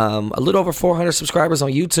a little over 400 subscribers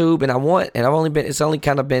on YouTube, we've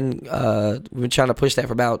been trying to push that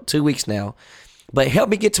for about 2 weeks now. But help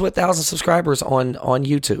me get to 1,000 subscribers on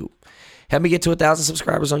YouTube. Help me get to 1,000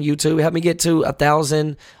 subscribers on YouTube. Help me get to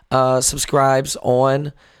 1,000 subscribes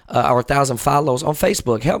on or 1,000 follows on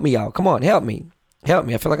Facebook. Help me, y'all. Come on, help me. Help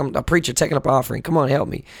me. I feel like I'm a preacher taking up an offering. Come on, help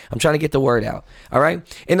me. I'm trying to get the word out. All right.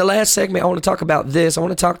 In the last segment, I want to talk about this. I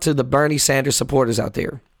want to talk to the Bernie Sanders supporters out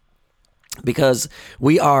there, because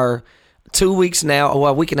we are 2 weeks now, or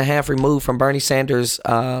a week and a half removed from Bernie Sanders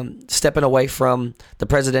stepping away from the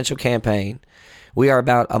presidential campaign. We are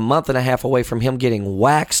about a month and a half away from him getting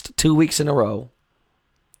waxed 2 weeks in a row.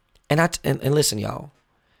 And listen, y'all,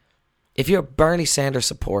 if you're a Bernie Sanders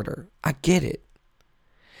supporter, I get it.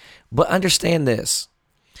 But understand this.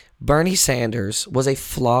 Bernie Sanders was a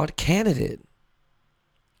flawed candidate.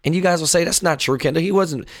 And you guys will say, that's not true, Kendall. He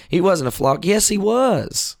wasn't a flawed. Yes, he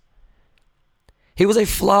was. He was a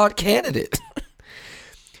flawed candidate.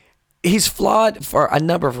 He's flawed for a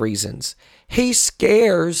number of reasons. He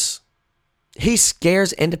scares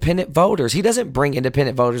independent voters. He doesn't bring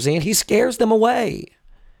independent voters in. He scares them away.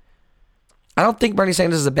 I don't think Bernie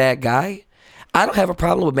Sanders is a bad guy. I don't have a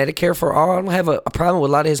problem with Medicare for all. I don't have a problem with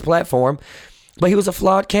a lot of his platform. But he was a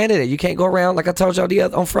flawed candidate. You can't go around, like I told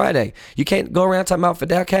y'all on Friday, you can't go around talking about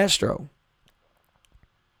Fidel Castro.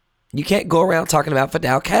 You can't go around talking about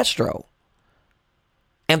Fidel Castro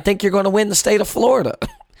and think you're going to win the state of Florida.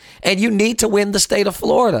 And you need to win the state of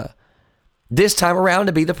Florida this time around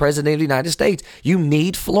to be the president of the United States. You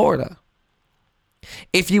need Florida.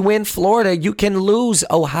 If you win Florida, you can lose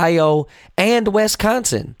Ohio and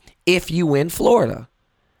Wisconsin. If you win Florida.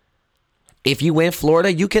 If you win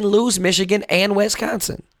Florida, you can lose Michigan and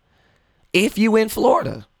Wisconsin. If you win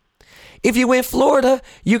Florida. If you win Florida,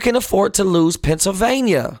 you can afford to lose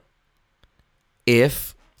Pennsylvania.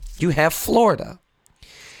 If you have Florida.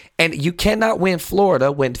 And you cannot win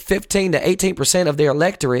Florida when 15 to 18% of their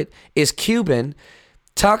electorate is Cuban,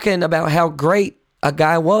 talking about how great a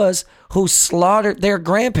guy was who slaughtered their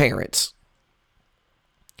grandparents.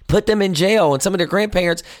 Put them in jail, and some of their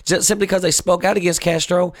grandparents, just simply because they spoke out against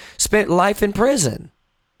Castro, spent life in prison.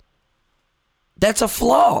 That's a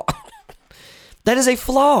flaw. That is a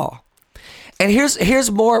flaw. And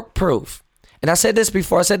here's more proof. And I said this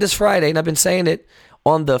before. I said this Friday, and I've been saying it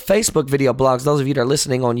on the Facebook video blogs. Those of you that are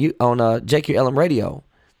listening on JQLM Radio,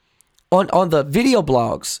 on the video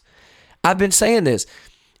blogs, I've been saying this.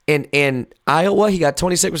 In Iowa, he got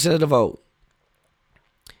 26% of the vote.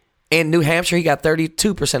 In New Hampshire, he got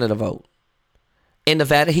 32% of the vote. In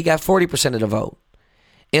Nevada, he got 40% of the vote.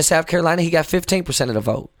 In South Carolina, he got 15% of the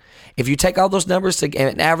vote. If you take all those numbers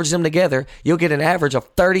and average them together, you'll get an average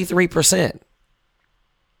of 33%.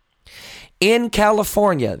 In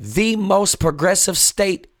California, the most progressive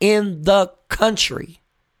state in the country,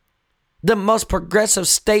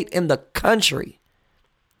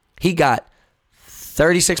 he got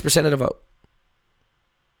 36% of the vote.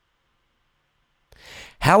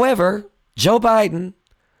 However, Joe Biden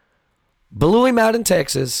blew him out in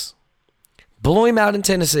Texas, blew him out in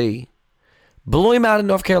Tennessee, blew him out in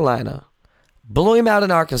North Carolina, blew him out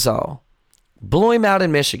in Arkansas, blew him out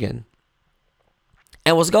in Michigan,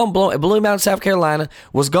 and blew him out in South Carolina,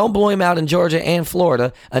 was going to blow him out in Georgia and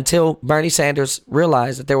Florida until Bernie Sanders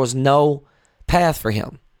realized that there was no path for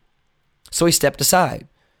him. So he stepped aside.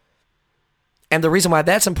 And the reason why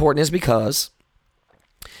that's important is because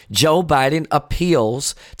Joe Biden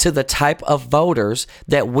appeals to the type of voters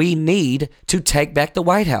that we need to take back the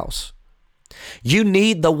White House. You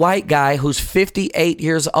need the white guy who's 58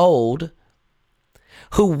 years old,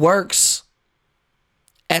 who works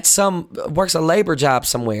a labor job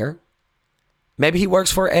somewhere. Maybe he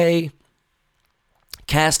works for a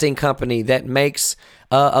casting company that makes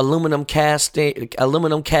aluminum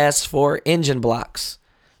casts for engine blocks.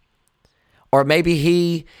 Or maybe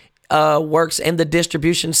he works in the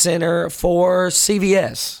distribution center for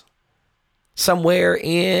CVS somewhere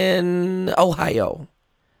in Ohio.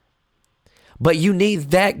 But you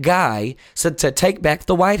need that guy to take back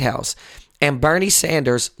the White House. And Bernie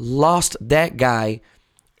Sanders lost that guy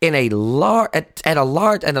in at an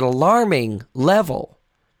alarming level.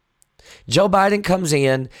 Joe Biden comes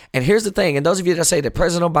in, and here's the thing, and those of you that say that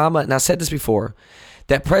President Obama, and I said this before,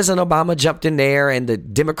 that President Obama jumped in there and the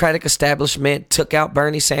Democratic establishment took out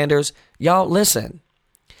Bernie Sanders. Y'all, listen.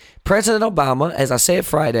 President Obama, as I said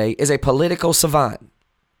Friday, is a political savant.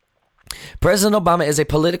 President Obama is a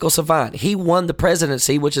political savant. He won the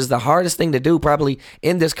presidency, which is the hardest thing to do probably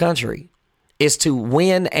in this country, is to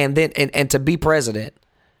win and to be president.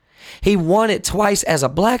 He won it twice as a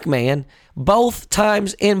black man, both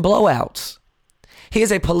times in blowouts. He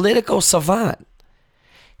is a political savant.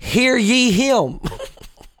 Hear ye him.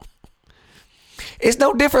 It's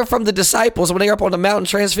no different from the disciples when they were up on the mountain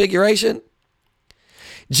transfiguration.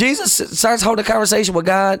 Jesus starts holding a conversation with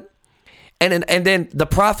God, and then the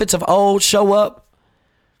prophets of old show up,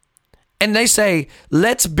 and they say,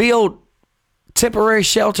 let's build temporary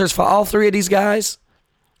shelters for all three of these guys.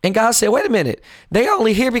 And God said, wait a minute, they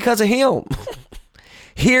only here because of him.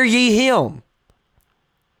 Hear ye him.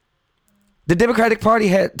 The Democratic Party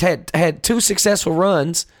had two successful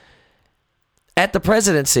runs at the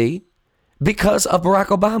presidency because of Barack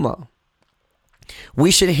Obama. We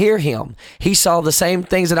should hear him. He saw the same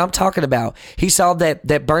things that I'm talking about. He saw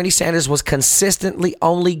that Bernie Sanders was consistently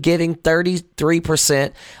only getting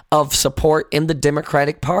 33% of support in the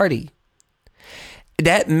Democratic Party.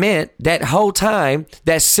 That meant that whole time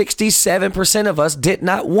that 67% of us did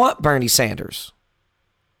not want Bernie Sanders.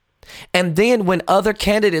 And then when other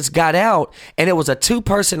candidates got out and it was a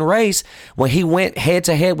two-person race, when he went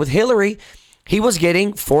head-to-head with Hillary, he was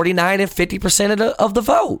getting 49 and 50% of the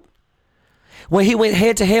vote. When he went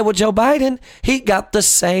head-to-head with Joe Biden, he got the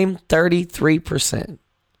same 33%.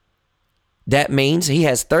 That means he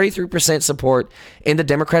has 33% support in the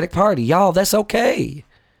Democratic Party. Y'all, that's okay.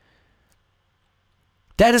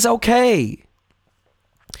 That is okay.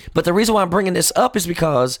 But the reason why I'm bringing this up is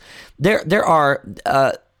because there are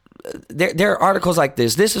articles like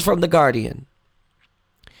this. This is from The Guardian.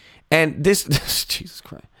 And this, Jesus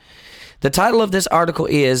Christ. The title of this article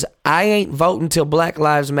is, I Ain't Voting Till Black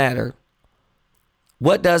Lives Matter.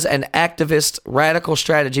 What does an activist radical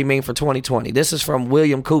strategy mean for 2020? This is from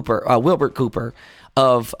Wilbert Cooper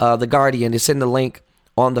of The Guardian. It's in the link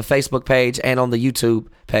on the Facebook page and on the YouTube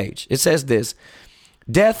page. It says this: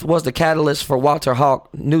 death was the catalyst for Walter Hawk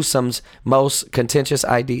Newsom's most contentious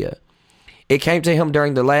idea. It came to him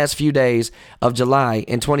during the last few days of July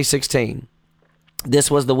in 2016.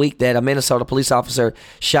 This was the week that a Minnesota police officer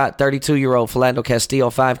shot 32-year-old Philando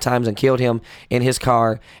Castile 5 times and killed him in his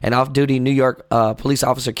car. An off-duty New York police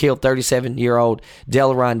officer killed 37-year-old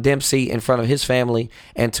Delron Dempsey in front of his family,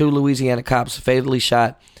 and 2 Louisiana cops fatally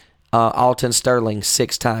shot Alton Sterling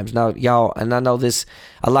 6 times. Now, y'all, and I know this,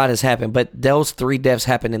 a lot has happened, but those 3 deaths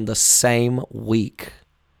happened in the same week.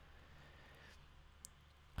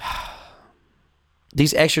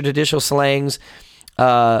 These extrajudicial slayings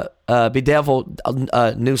bedeviled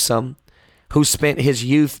Newsom, who spent his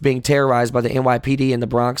youth being terrorized by the NYPD in the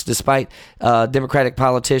Bronx, despite Democratic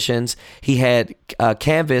politicians he had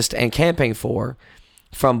canvassed and campaigned for,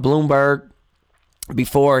 from Bloomberg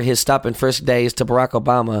before his stop and frisk days to Barack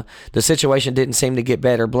Obama. The situation didn't seem to get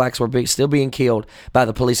better. Blacks were still being killed by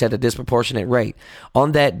the police at a disproportionate rate.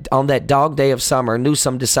 On that dog day of summer,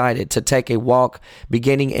 Newsom decided to take a walk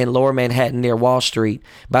beginning in Lower Manhattan near Wall Street.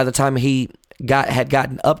 By the time he had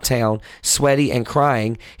gotten uptown, sweaty and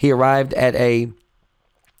crying, he arrived at a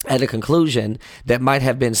conclusion that might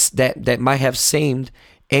have seemed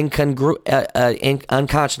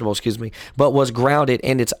unconscionable, but was grounded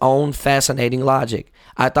in its own fascinating logic.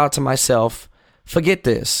 I thought to myself, forget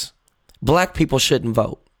this. Black people shouldn't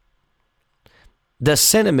vote. The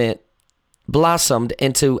sentiment blossomed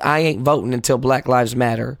into I ain't voting until Black Lives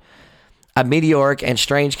Matter, a meteoric and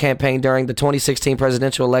strange campaign during the 2016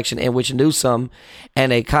 presidential election in which Newsom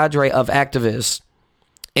and a cadre of activists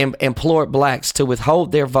implored blacks to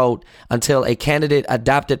withhold their vote until a candidate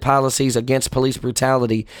adopted policies against police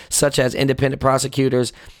brutality, such as independent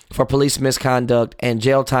prosecutors for police misconduct and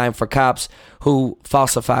jail time for cops who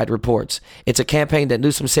falsified reports. It's a campaign that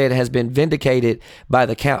Newsom said has been vindicated by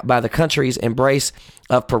the country's embrace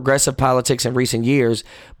of progressive politics in recent years,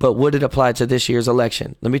 but would it apply to this year's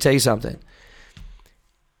election? Let me tell you something.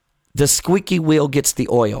 The squeaky wheel gets the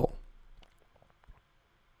oil.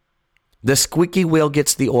 The squeaky wheel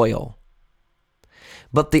gets the oil.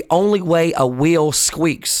 But the only way a wheel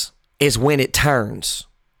squeaks is when it turns.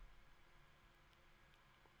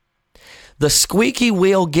 The squeaky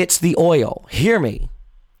wheel gets the oil. Hear me.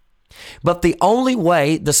 But the only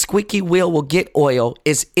way the squeaky wheel will get oil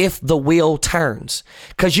is if the wheel turns.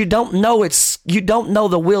 Because you don't know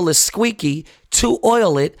the wheel is squeaky to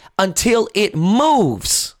oil it until it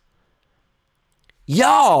moves.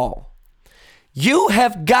 Y'all, you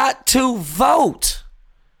have got to vote.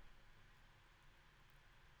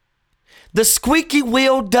 The squeaky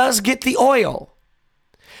wheel does get the oil,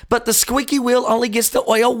 but the squeaky wheel only gets the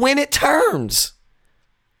oil when it turns.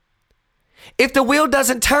 If the wheel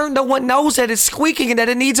doesn't turn, no one knows that it's squeaking and that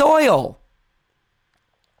it needs oil.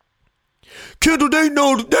 Kendall, they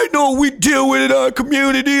know we deal with in our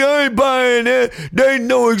community. I ain't buying that. They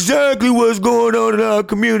know exactly what's going on in our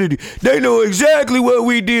community. They know exactly what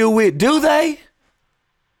we deal with. Do they?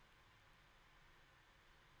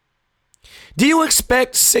 Do you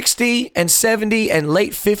expect 60 and 70 and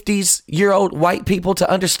late 50s-year-old white people to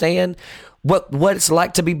understand what it's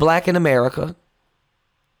like to be black in America?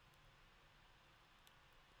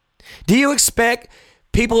 Do you expect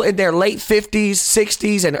people in their late 50s,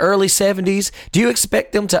 60s, and early 70s, do you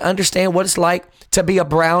expect them to understand what it's like to be a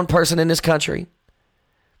brown person in this country?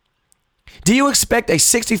 Do you expect a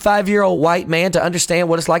 65-year-old white man to understand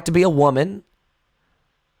what it's like to be a woman?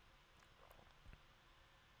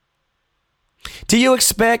 Do you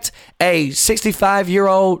expect a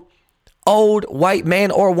 65-year-old old white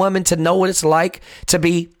man or woman to know what it's like to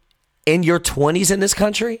be in your 20s in this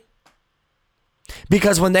country?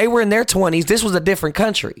 Because when they were in their 20s, this was a different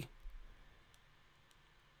country.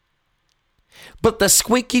 But the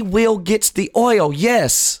squeaky wheel gets the oil,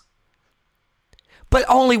 yes. But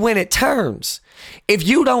only when it turns. If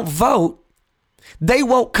you don't vote, they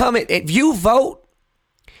won't come in. If you vote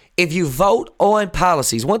on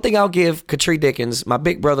policies, one thing I'll give Katri Dickens, my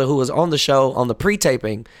big brother who was on the show on the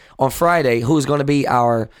pre-taping on Friday, who is going to be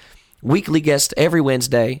our weekly guest every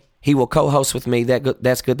Wednesday. He will co-host with me.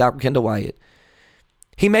 That's good, Dr. Kendall Wyatt.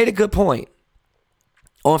 He made a good point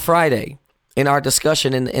on Friday in our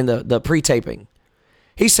discussion in the pre-taping.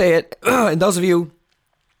 He said, and those of you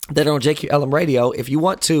that are on JQLM Radio, if you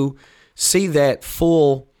want to see that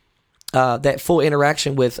full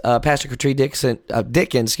interaction with Pastor Katri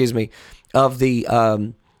Dickens, of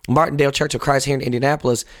the Martindale Church of Christ here in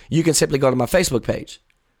Indianapolis, you can simply go to my Facebook page.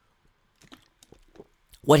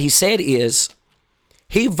 What he said is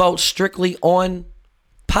he votes strictly on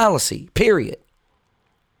policy, period.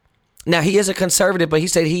 Now, he is a conservative, but he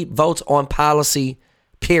said he votes on policy,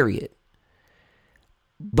 period.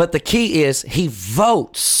 But the key is he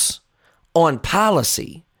votes on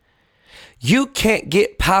policy. You can't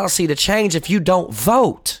get policy to change if you don't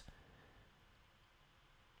vote.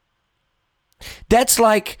 That's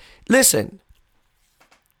like, listen,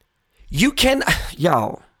 you cannot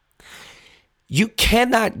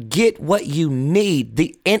get what you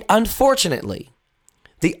need. Unfortunately,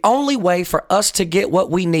 the only way for us to get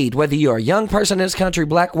what we need, whether you're a young person in this country,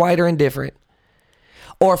 black, white, or indifferent,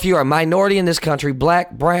 or if you're a minority in this country,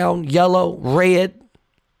 black, brown, yellow, red,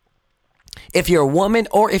 if you're a woman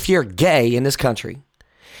or if you're gay in this country,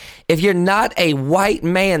 if you're not a white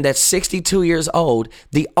man that's 62 years old,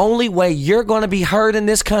 the only way you're going to be heard in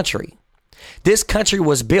this country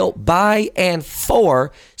was built by and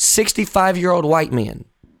for 65-year-old white men.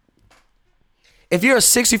 If you're a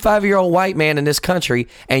 65-year-old white man in this country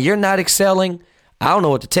and you're not excelling, I don't know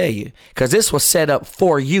what to tell you, because this was set up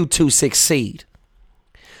for you to succeed.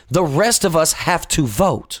 The rest of us have to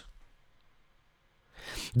vote.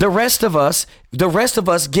 The rest of us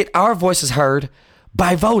get our voices heard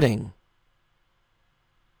by voting.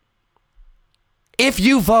 If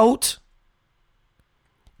you vote,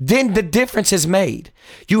 then the difference is made.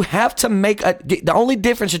 You have to the only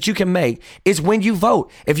difference that you can make is when you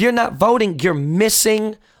vote. If you're not voting, you're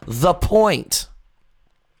missing the point.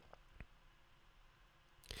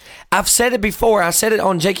 I've said it before. I said it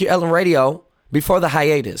on JQLM Radio before the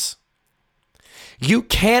hiatus. You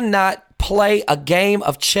cannot play a game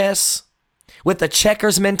of chess with a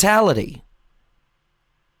checkers mentality.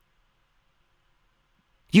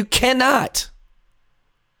 You cannot.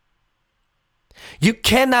 You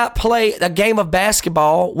cannot play a game of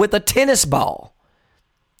basketball with a tennis ball.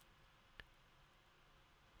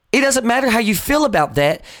 It doesn't matter how you feel about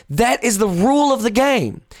that. That is the rule of the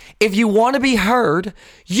game. If you want to be heard,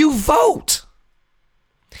 you vote.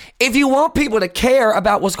 If you want people to care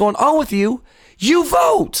about what's going on with you, you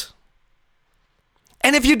vote.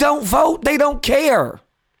 And if you don't vote, they don't care.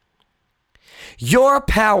 Your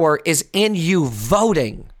power is in you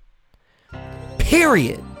voting.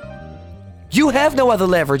 Period. You have no other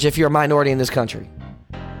leverage if you're a minority in this country.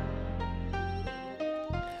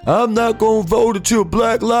 I'm not going to vote until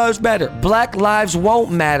Black Lives Matter. Black lives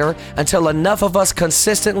won't matter until enough of us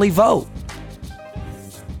consistently vote.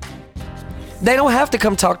 They don't have to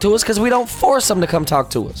come talk to us because we don't force them to come talk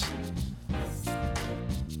to us.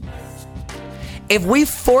 If we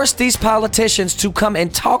force these politicians to come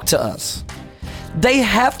and talk to us, they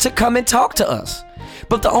have to come and talk to us.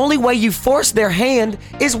 But the only way you force their hand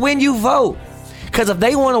is when you vote. Because if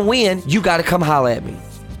they want to win, you got to come holler at me.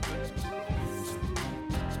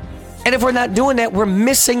 And if we're not doing that, we're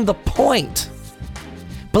missing the point.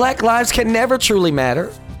 Black lives can never truly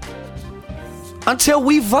matter until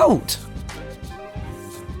we vote.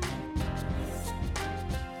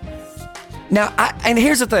 Now, and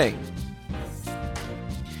here's the thing.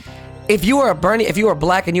 If you are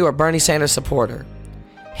black and you are a Bernie Sanders supporter,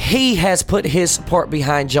 he has put his support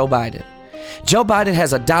behind Joe Biden. Joe Biden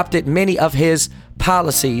has adopted many of his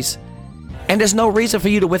policies, and there's no reason for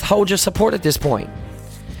you to withhold your support at this point.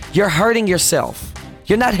 You're hurting yourself.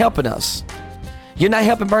 You're not helping us. You're not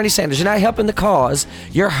helping Bernie Sanders. You're not helping the cause.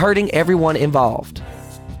 You're hurting everyone involved.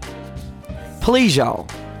 Please, y'all.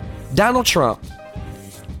 Donald Trump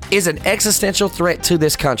is an existential threat to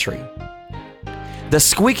this country. The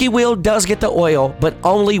squeaky wheel does get the oil, but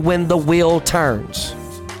only when the wheel turns.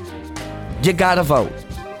 You gotta vote.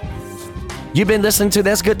 You've been listening to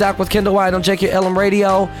That's Good Doc with Kendall White on JQLM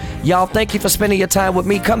Radio. Y'all, thank you for spending your time with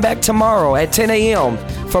me. Come back tomorrow at 10 a.m.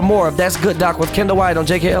 for more of That's Good Doc with Kendall White on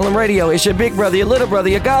JQLM Radio. It's your big brother, your little brother,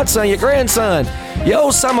 your godson, your grandson, your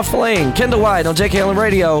old summer fling, Kendall White on JQLM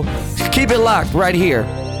Radio. Keep it locked right here.